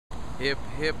Hip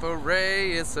hip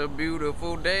hooray, it's a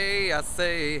beautiful day. I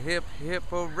say hip hip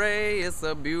hooray, it's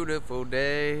a beautiful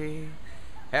day.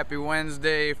 Happy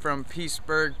Wednesday from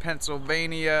Peaceburg,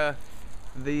 Pennsylvania.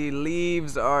 The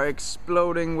leaves are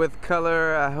exploding with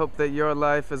color. I hope that your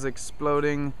life is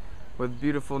exploding with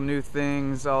beautiful new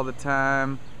things all the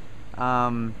time.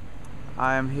 I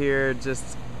am here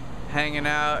just hanging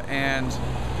out and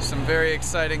some very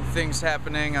exciting things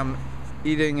happening. I'm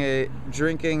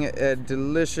drinking a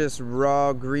delicious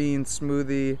raw green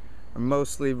smoothie,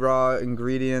 mostly raw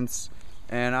ingredients,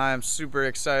 and I am super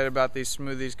excited about these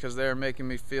smoothies because they're making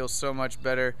me feel so much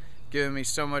better, giving me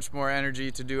so much more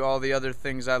energy to do all the other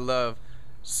things I love.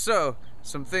 So,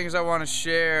 some things I want to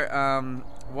share.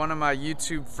 One of my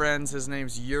YouTube friends, his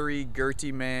name's Yuri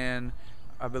Gertie-Man,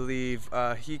 I believe.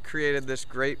 He created this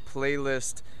great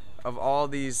playlist of all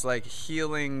these like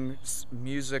healing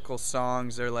musical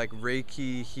songs. They're like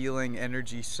Reiki healing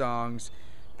energy songs,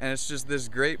 and it's just this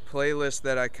great playlist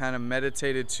that I kind of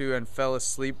meditated to and fell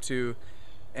asleep to,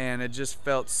 and it just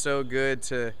felt so good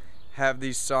to have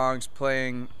these songs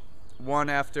playing one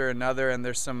after another, and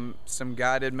there's some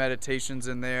guided meditations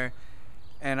in there,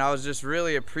 and I was just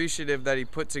really appreciative that he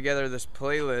put together this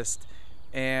playlist.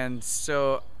 And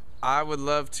so I would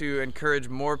love to encourage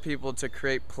more people to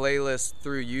create playlists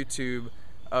through YouTube.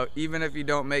 Even if you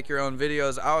don't make your own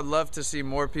videos, I would love to see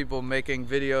more people making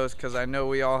videos, because I know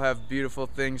we all have beautiful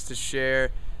things to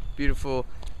share, beautiful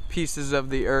pieces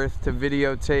of the earth to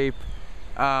videotape.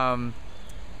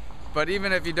 But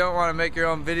even if you don't want to make your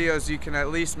own videos, you can at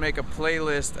least make a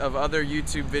playlist of other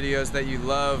YouTube videos that you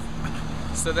love.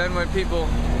 So then when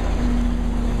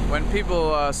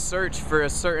people search for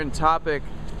a certain topic,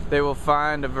 they will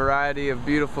find a variety of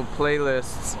beautiful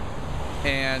playlists.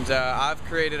 And I've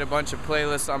created a bunch of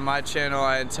playlists on my channel.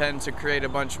 I intend to create a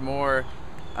bunch more,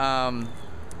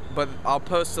 but I'll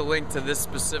post a link to this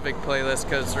specific playlist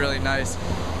because it's really nice.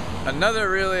 Another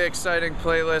really exciting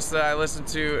playlist that I listen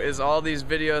to is all these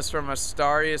videos from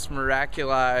Astarius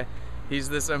Miraculi. He's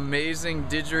this amazing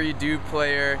didgeridoo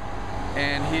player,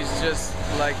 and he's just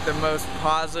like the most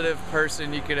positive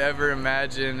person you could ever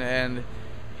imagine. And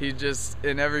he just,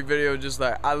 in every video, just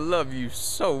like, I love you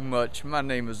so much. My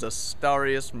name is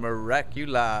Astarius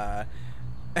Miraculi.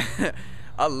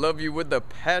 I love you with the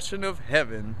passion of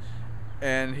heaven.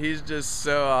 And he's just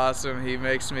so awesome. He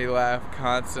makes me laugh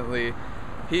constantly.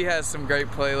 He has some great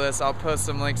playlists. I'll post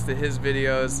some links to his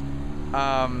videos.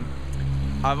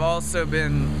 I've also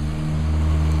been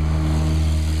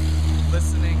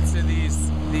listening to these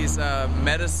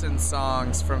medicine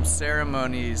songs from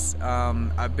ceremonies.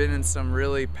 I've been in some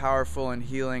really powerful and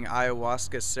healing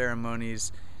ayahuasca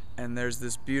ceremonies, and there's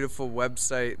this beautiful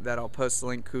website that I'll post a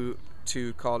link to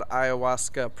called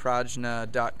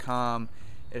ayahuascaprajna.com.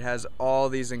 It has all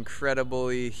these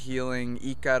incredibly healing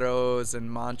icaros and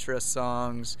mantra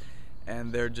songs,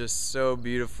 and they're just so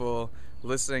beautiful.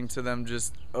 Listening to them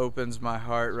just opens my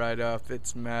heart right up.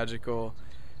 It's magical.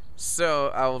 So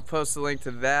I will post a link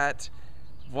to that.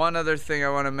 One other thing I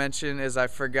want to mention is I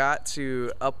forgot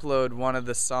to upload one of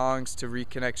the songs to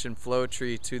Reconnection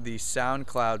Flowtree to the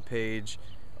SoundCloud page,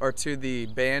 or to the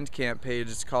Bandcamp page.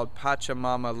 It's called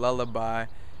Pachamama Lullaby,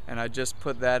 and I just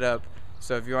put that up.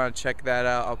 So if you want to check that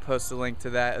out, I'll post a link to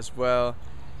that as well.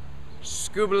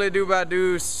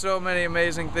 Scoobly-doo-ba-doo, so many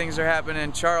amazing things are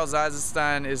happening. Charles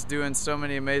Eisenstein is doing so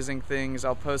many amazing things.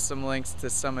 I'll post some links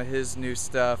to some of his new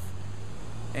stuff.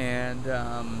 And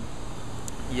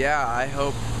yeah, I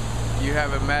hope you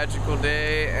have a magical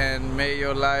day, and may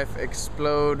your life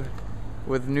explode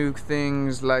with new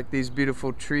things like these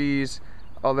beautiful trees.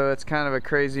 Although it's kind of a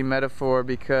crazy metaphor,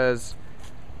 because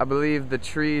I believe the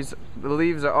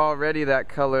leaves are already that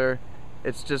color.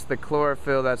 It's just the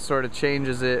chlorophyll that sort of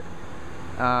changes it.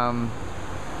 But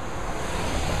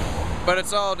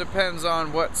it all depends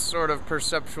on what sort of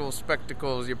perceptual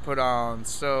spectacles you put on.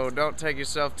 So don't take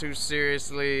yourself too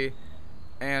seriously,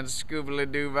 and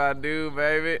scoobly-doo-ba-doo,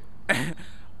 baby.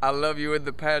 I love you with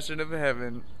the passion of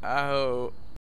heaven. I hope.